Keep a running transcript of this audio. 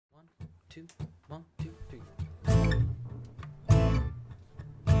two, 1, 2, 3.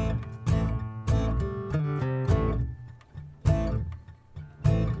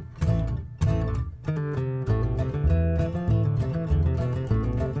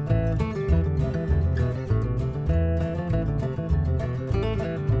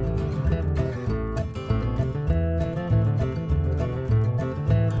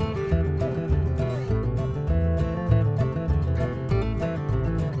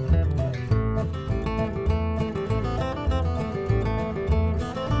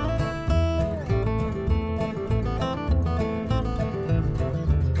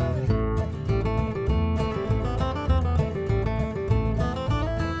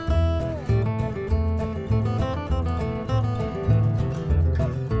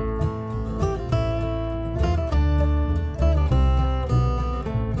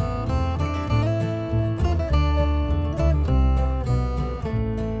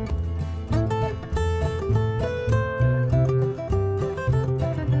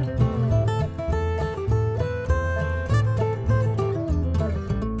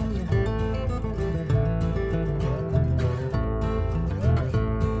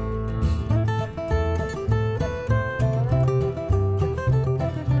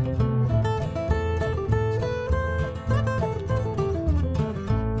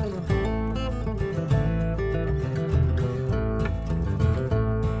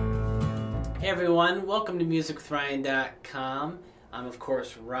 Hey everyone, welcome to MusicWithRyan.com. I'm of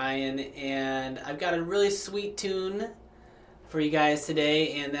course Ryan, and I've got a really sweet tune for you guys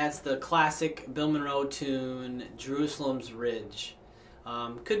today, and that's the classic Bill Monroe tune, Jerusalem's Ridge.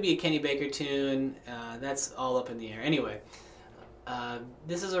 Could be a Kenny Baker tune, that's all up in the air. Anyway,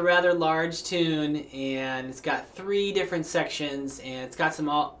 this is a rather large tune, and it's got 3 different sections, and it's got some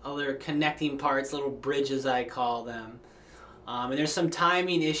other connecting parts, little bridges I call them. And there's some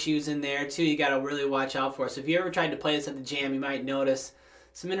timing issues in there too you got to really watch out for. So if you ever tried to play this at the jam, you might notice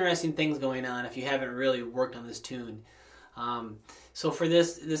some interesting things going on if you haven't really worked on this tune. So for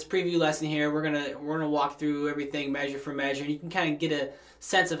this preview lesson here, we're gonna walk through everything measure for measure, and you can kind of get a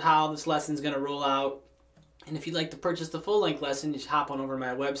sense of how this lesson's gonna roll out. And if you'd like to purchase the full-length lesson, just hop on over to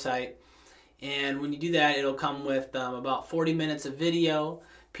my website. And when you do that, it'll come with about 40 minutes of video,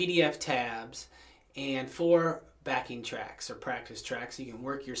 PDF tabs, and 4 backing tracks or practice tracks. You can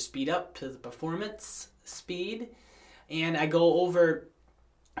work your speed up to the performance speed, and I go over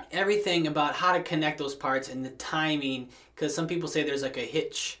everything about how to connect those parts and the timing, because some people say there's like a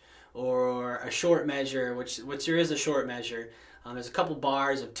hitch or a short measure, which there is a short measure. There's a couple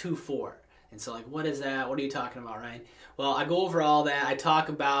bars of 2/4, and so like, what is that? What are you talking about, Ryan? Well, I go over all that. I talk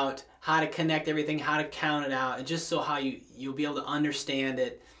about how to connect everything, how to count it out, and just so how you'll be able to understand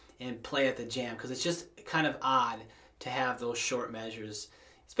it and play at the jam, because it's just kind of odd to have those short measures,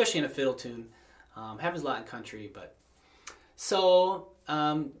 especially in a fiddle tune. Happens a lot in country, but so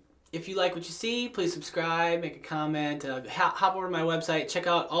if you like what you see, please subscribe, make a comment, hop over to my website, check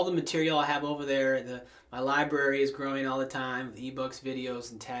out all the material I have over there. My library is growing all the time with ebooks,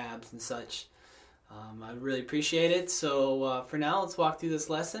 videos, and tabs and such. I really appreciate it. So for now, let's walk through this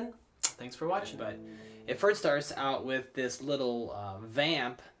lesson. Thanks for watching. But it first starts out with this little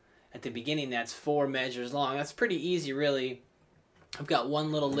vamp at the beginning that's 4 measures long. That's pretty easy, really. I've got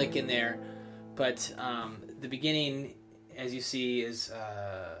one little lick in there, but the beginning, as you see, is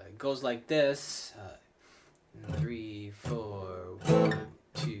goes like this: 3, 4, 1,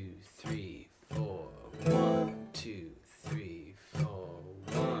 2, 3, 4, 1, 2, 3, 4,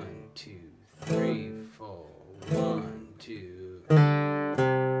 1, 2, 3, 4, 1, 2,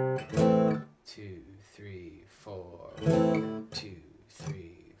 2, 3, 4, 1, 2, 3.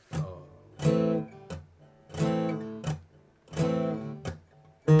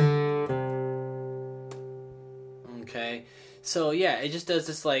 Okay, so yeah, it just does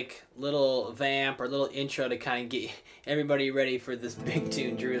this like little vamp or little intro to kind of get everybody ready for this big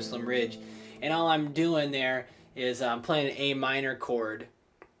tune, Jerusalem Ridge. And all I'm doing there is I'm playing an A minor chord,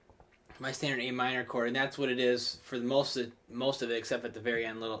 my standard A minor chord, and that's what it is for most of it, except at the very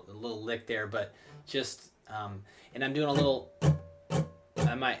end, little lick there. But just and I'm doing a little.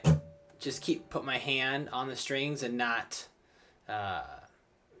 I might just put my hand on the strings and not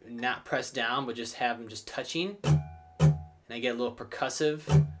press down, but just have them just touching. And I get a little percussive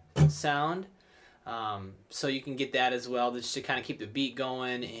sound, so you can get that as well, just to kind of keep the beat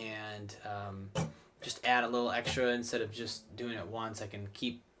going, and just add a little extra. Instead of just doing it once, I can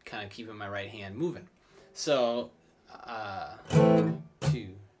kind of keeping my right hand moving. So 2,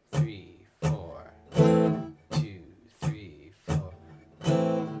 3, 4, 2, 3, 4.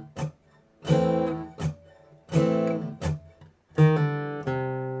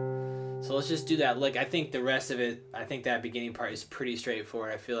 So So let's just do that lick. I think the rest of it, I think that beginning part is pretty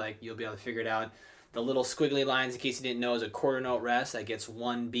straightforward. I feel like you'll be able to figure it out. The little squiggly lines, in case you didn't know, is a quarter note rest. That gets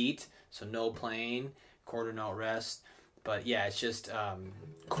one beat, so no playing, quarter note rest. But yeah, it's just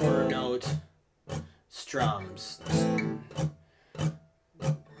quarter note strums. And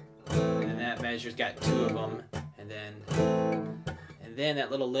that measure's got 2 of them. And then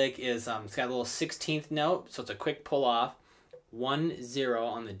that little lick is, it's got a little 16th note, so it's a quick pull off. 1 0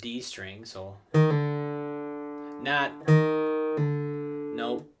 on the D string, so not,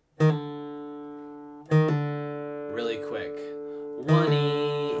 nope, really quick. 1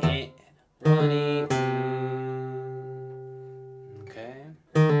 E, 1 E, okay.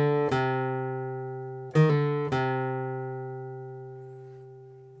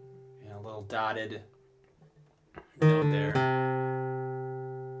 And a little dotted note there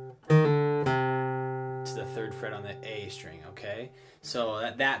to the 3rd fret on the A string, okay?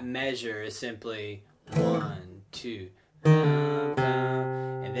 So that measure is simply 1, 2,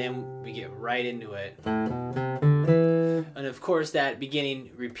 and then we get right into it. And of course that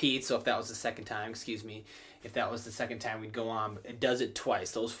beginning repeats, so if that was the second time, if that was the second time, we'd go on. It does it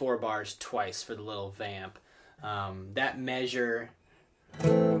twice, those 4 bars twice for the little vamp. That measure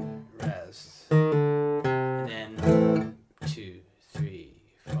rests. And then 2, 3,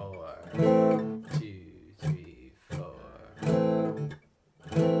 4. 2, 3, 4.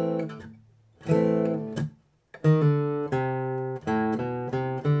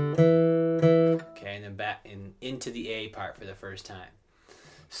 Okay, and then back into the A part for the first time.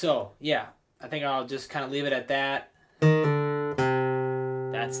 So yeah, I think I'll just kind of leave it at that.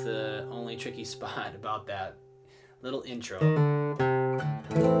 That's the only tricky spot about that little intro.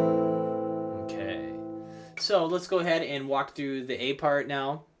 Okay, so let's go ahead and walk through the A part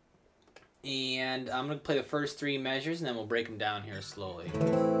now. And I'm going to play the first 3 measures, and then we'll break them down here slowly.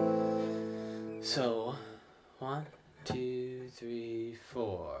 So, 1, 2, 3,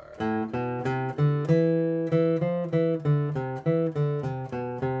 4.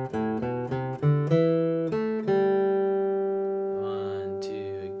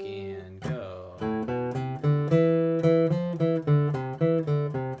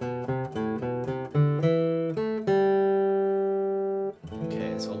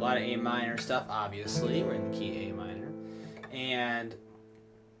 Stuff, obviously we're in the key A minor, and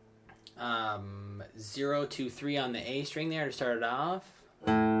 0, 2, 3 on the A string there to start it off,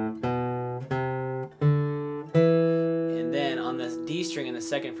 and then on the D string in the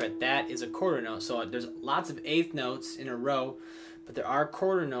 2nd fret, that is a quarter note. So there's lots of 8th notes in a row, but there are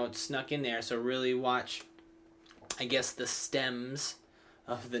quarter notes snuck in there, so really watch, I guess, the stems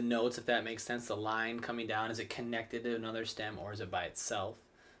of the notes, if that makes sense. The line coming down, is it connected to another stem or is it by itself?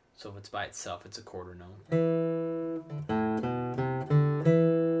 So if it's by itself, it's a quarter note.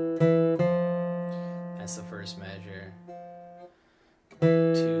 That's the first measure.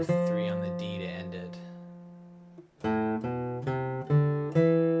 2, 3 on the D to end it.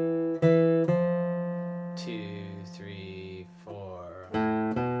 2, 3, 4.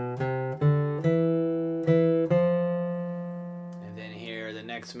 And then here, the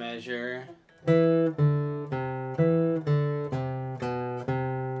next measure.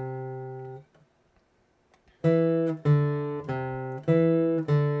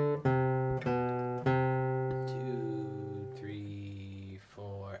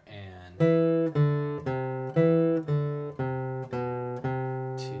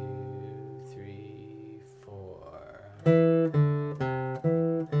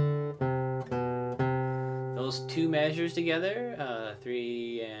 Those 2 measures together,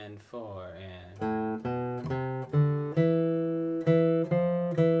 3 and 4, and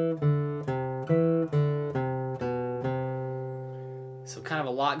so kind of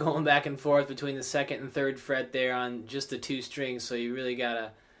a lot going back and forth between the 2nd and 3rd fret there on just the 2 strings, so you really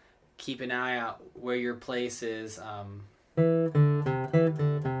gotta keep an eye out where your place is. And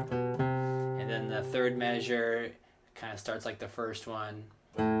then the 3rd measure kind of starts like the first one.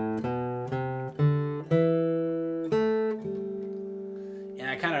 And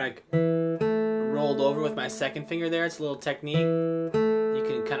I kind of like rolled over with my 2nd finger there. It's a little technique. You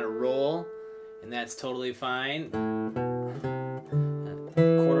can kind of roll, and that's totally fine.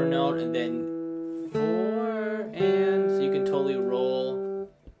 Quarter note, and then 4, and so you can totally roll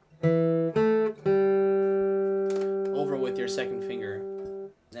over with your 2nd finger.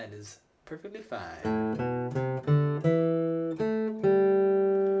 That is perfectly fine.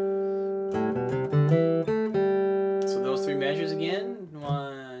 So those 3 measures again.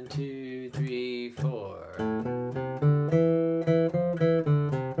 1, 2, 3, 4.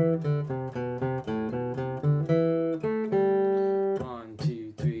 1,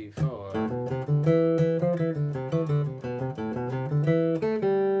 2, 3, 4.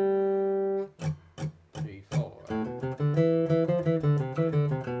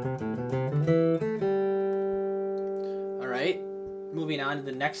 moving on to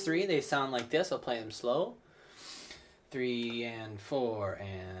the next three, they sound like this. I'll play them slow. 3 and 4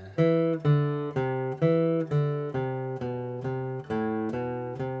 and...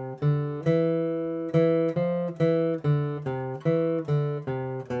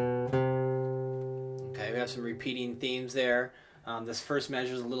 Okay, we have some repeating themes there. This first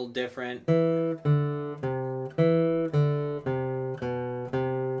measure is a little different. So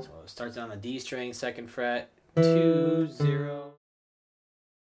it starts on the D string, 2nd fret, 2, 0.